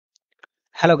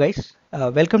Hello guys,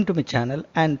 welcome to my channel,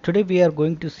 and today we are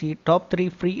going to see top 3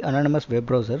 free anonymous web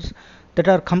browsers that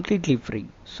are completely free.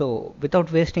 So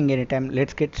without wasting any time,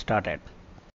 let's get started.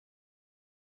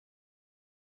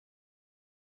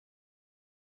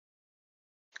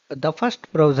 The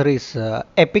first browser is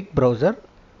Epic browser,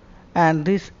 and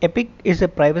this Epic is a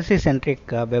privacy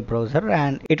centric web browser,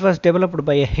 and it was developed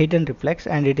by a Hidden Reflex,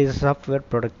 and it is a software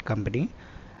product company,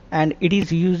 and it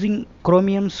is using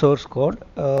Chromium source code.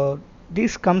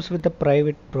 This comes with a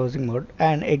private browsing mode,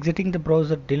 and exiting the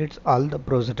browser deletes all the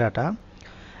browser data.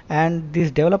 And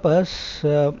these developers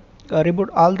reboot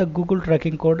all the Google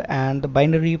tracking code and the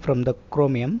binary from the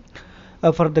Chromium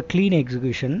for the clean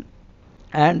execution.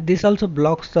 And this also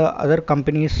blocks the other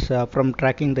companies from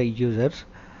tracking the users.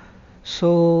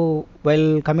 So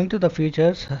while coming to the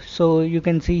features, so you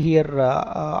can see here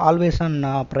always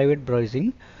on private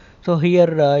browsing. So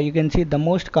here you can see the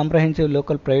most comprehensive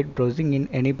local private browsing in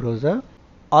any browser.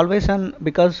 Always on,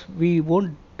 because we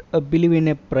won't believe in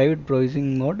a private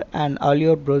browsing mode, and all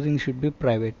your browsing should be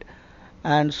private.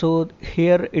 And so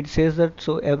here it says that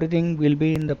so everything will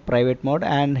be in the private mode,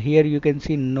 and here you can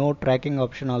see no tracking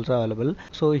option also available.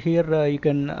 So here you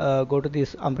can go to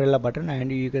this umbrella button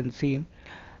and you can see,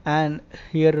 and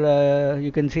here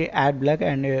you can see ad block,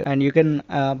 and you can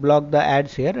block the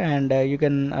ads here, and you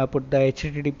can put the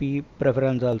HTTP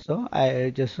preference also.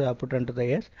 I just put onto the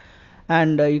yes,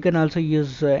 and you can also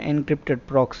use encrypted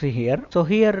proxy here. So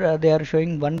here they are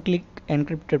showing one click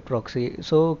encrypted proxy.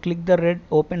 So click the red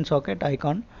open socket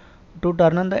icon to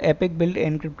turn on the Epic build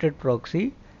encrypted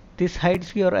proxy. This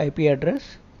hides your IP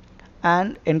address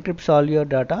and encrypts all your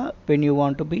data when you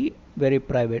want to be very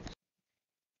private.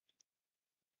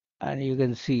 And you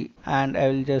can see, and I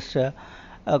will just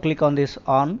click on this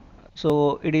on.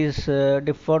 So it is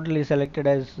defaultly selected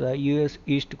as US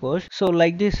East Coast. So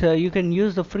like this you can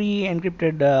use the free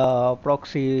encrypted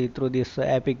proxy through this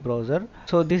Epic browser.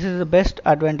 So this is the best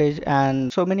advantage,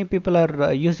 and so many people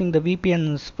are using the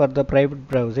VPNs for the private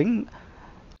browsing.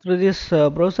 Through this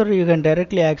browser you can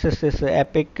directly access this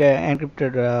Epic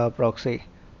encrypted proxy.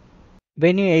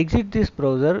 When you exit this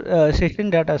browser, session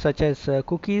data such as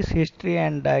cookies, history,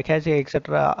 and cache,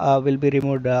 etc., will be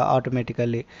removed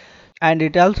automatically. And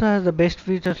it also has the best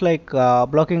features like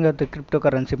blocking of the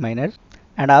cryptocurrency miners,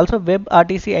 and also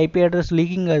WebRTC IP address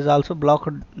leaking is also blocked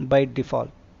by default.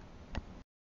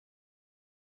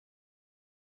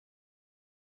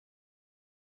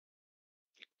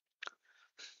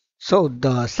 So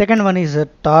the second one is a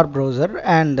Tor browser,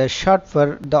 and the short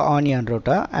for the Onion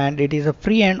router, and it is a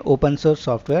free and open source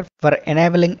software for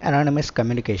enabling anonymous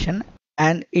communication,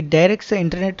 and it directs the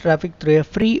internet traffic through a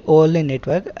free OLN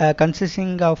network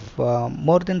consisting of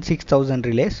more than 6,000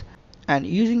 relays, and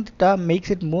using the Tor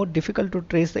makes it more difficult to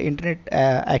trace the internet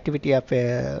activity of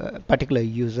a particular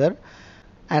user.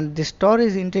 And this Tor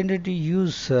is intended to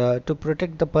use to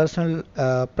protect the personal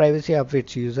privacy of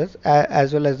its users,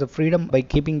 as well as the freedom by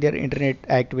keeping their internet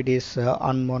activities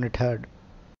unmonitored.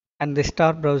 And the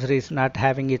Tor browser is not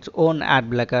having its own ad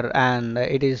blocker, and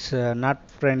it is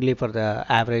not friendly for the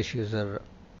average user.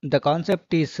 The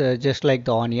concept is just like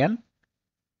the Onion.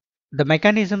 The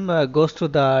mechanism goes to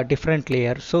the different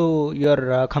layer, so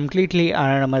you're completely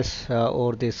anonymous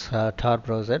over this Tor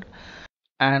browser.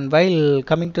 And while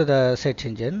coming to the search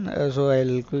engine, so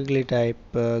I'll quickly type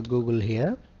Google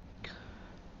here,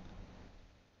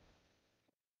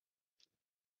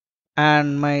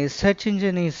 and my search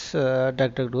engine is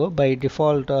DuckDuckGo. By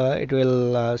default, it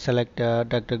will select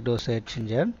DuckDuckGo search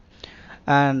engine,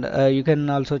 and you can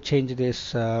also change this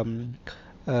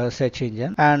search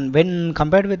engine. And when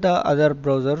compared with the other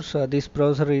browsers, this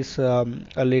browser is a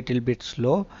little bit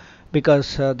slow,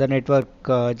 because the network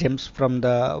jumps from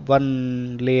the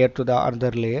one layer to the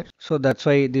other layer. So that's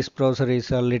why this browser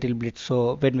is a little bit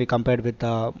slow when we compared with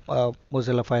the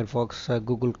Mozilla Firefox,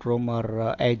 Google Chrome,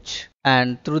 or Edge.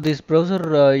 And through this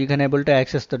browser you can able to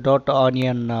access the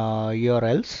 .onion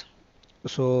URLs.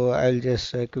 So I'll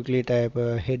just quickly type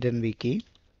hidden wiki.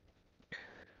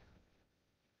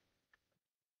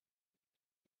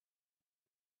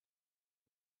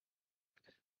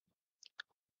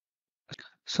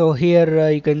 So here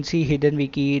you can see hidden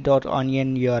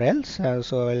wiki.onion URLs.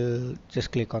 So I'll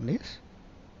just click on this.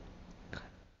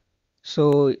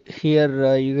 So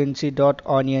here you can see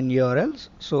 .onion URLs.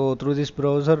 So through this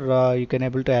browser you can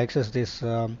able to access this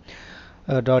 .onion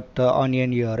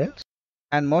URLs.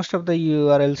 And most of the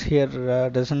URLs here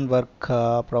doesn't work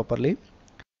properly.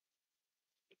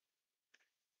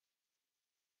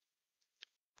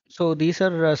 So these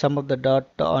are some of the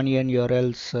 .onion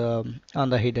URLs on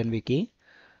the hidden wiki.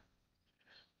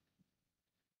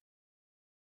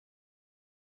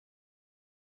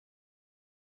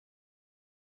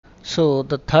 So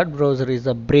the third browser is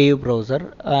the Brave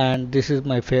browser, and this is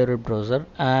my favorite browser,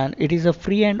 and it is a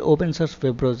free and open source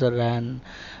web browser and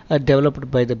developed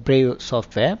by the Brave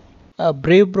software.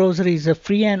 Brave browser is a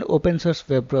free and open source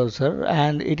web browser,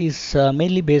 and it is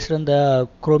mainly based on the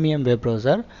Chromium web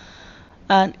browser,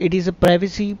 and it is a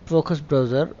privacy focused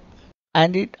browser,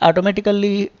 and it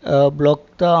automatically blocks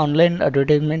the online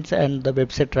advertisements and the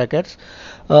website trackers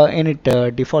in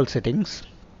its default settings,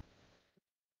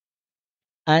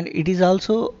 and it is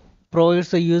also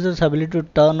provides the users ability to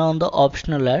turn on the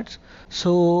optional ads.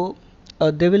 So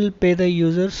they will pay the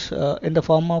users in the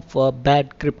form of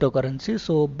BAT cryptocurrency.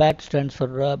 So BAT stands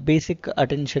for basic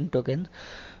attention tokens.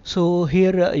 So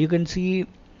here you can see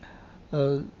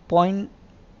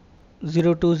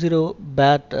 0.020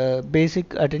 BAT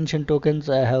basic attention tokens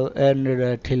I have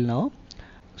earned till now.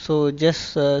 So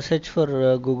just search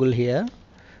for Google here.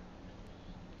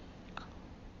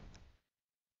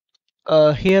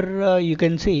 Here you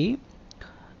can see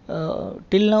till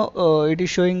now it is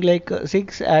showing like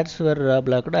six ads were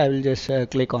blocked. I will just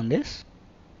click on this.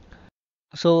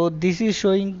 So this is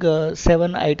showing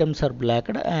seven items are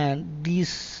blacked, and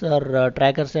these are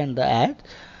trackers and the ads.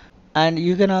 And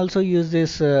you can also use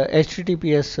this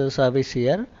HTTPS service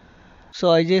here.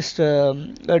 So I just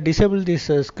disable this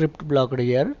script blocked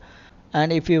here.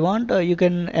 And if you want, you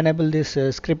can enable this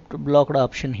script blocked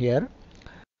option here.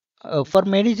 For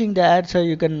managing the ads,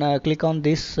 you can click on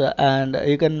this and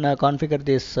you can configure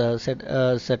this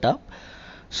setup.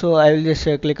 So I will just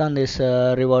click on this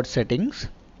reward settings.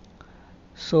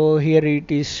 So here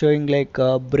it is showing like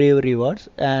Brave rewards,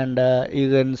 and you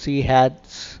can see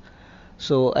ads.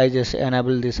 So I just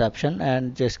enable this option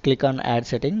and just click on ad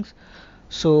settings.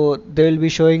 So they will be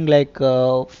showing like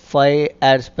 5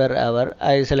 ads per hour.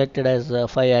 I selected as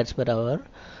 5 ads per hour.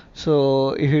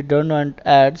 So if you don't want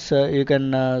ads, you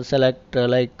can select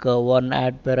like 1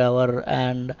 ad per hour,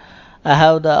 and I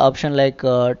have the option like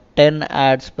 10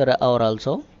 ads per hour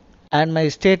also. And my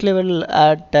state level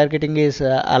ad targeting is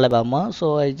Alabama,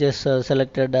 so I just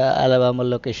selected Alabama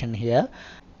location here,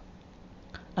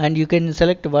 and you can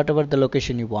select whatever the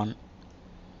location you want.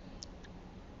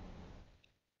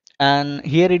 And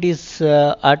here it is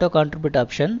auto contribute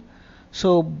option.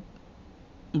 So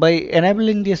by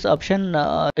enabling this option,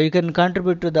 you can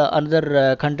contribute to the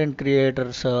another content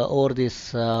creators over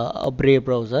this Brave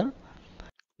browser.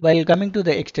 While coming to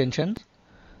the extensions,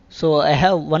 so I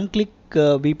have one click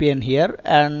VPN here,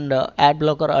 and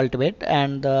AdBlocker Ultimate,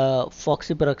 and the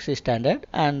Foxy Proxy Standard,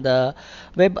 and the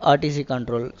Web RTC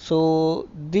Control. So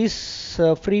this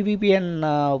free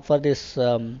VPN for this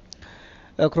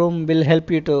Chrome will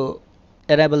help you to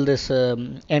enable this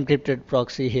encrypted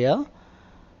proxy here.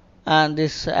 And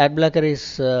this ad blocker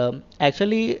is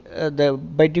actually the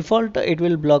by default it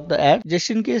will block the ad.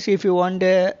 Just in case if you want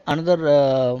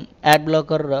another ad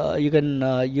blocker, you can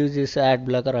use this ad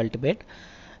blocker ultimate.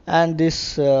 And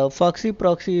this Foxy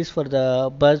proxy is for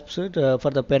the buzzsuit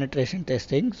for the penetration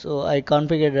testing. So I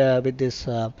configured with this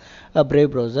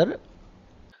Brave browser.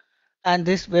 And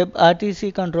this web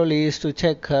RTC control is to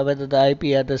check whether the IP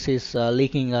address is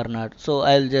leaking or not. So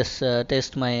I'll just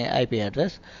test my IP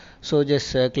address. So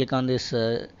just click on this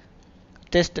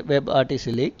test web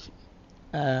RTC leak,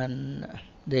 and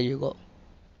there you go.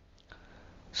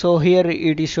 So here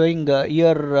it is showing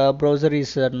your browser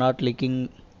is not leaking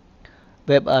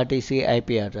web RTC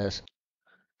IP address.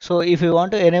 So if you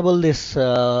want to enable this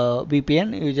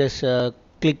VPN, you just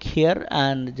click here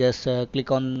and just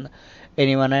click on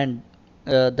anyone, and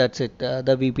that's it.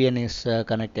 The VPN is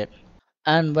connected.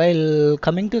 And while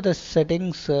coming to the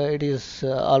settings, it is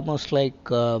almost like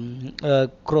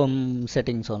Chrome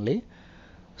settings only.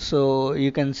 So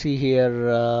you can see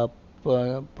here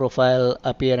profile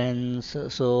appearance.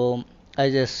 So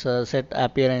I just set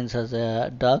appearance as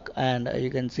a dark, and you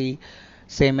can see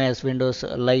same as Windows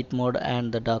light mode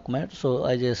and the dark mode. So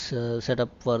I just set up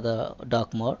for the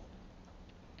dark mode,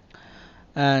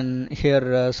 and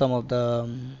here some of the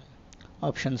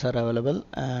options are available,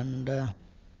 and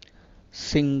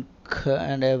sync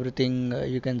and everything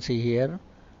you can see here.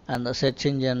 And the search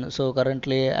engine, so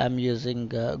currently I'm using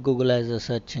Google as a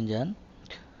search engine.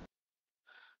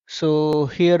 So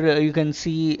here you can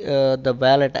see the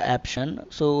wallet option.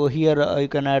 So here you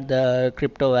can add the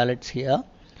crypto wallets here.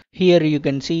 Here you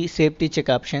can see safety check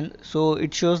option. So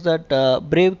it shows that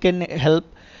Brave can help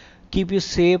keep you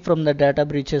safe from the data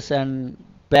breaches and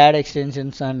bad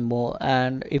extensions and more.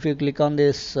 And if you click on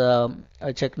this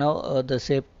check now, the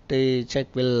safety check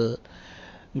will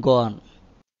go on.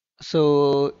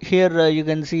 So here you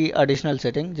can see additional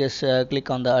setting. Just click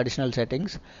on the additional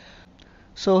settings.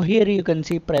 So here you can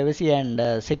see privacy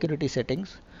and security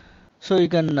settings. So you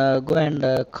can go and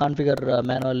configure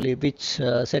manually which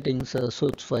settings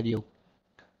suits for you.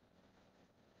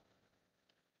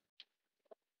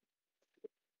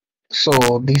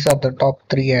 So these are the top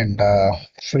three and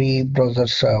free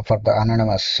browsers for the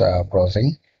anonymous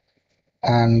browsing.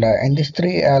 And in these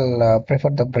three, I'll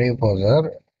prefer the Brave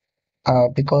browser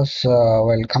because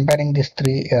while comparing these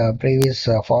three, Brave is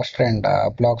faster and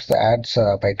blocks the ads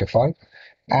by default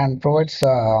and provides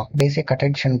basic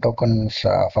attention tokens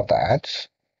for the ads.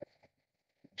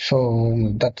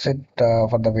 So that's it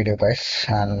for the video, guys.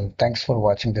 And thanks for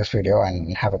watching this video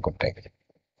and have a good day.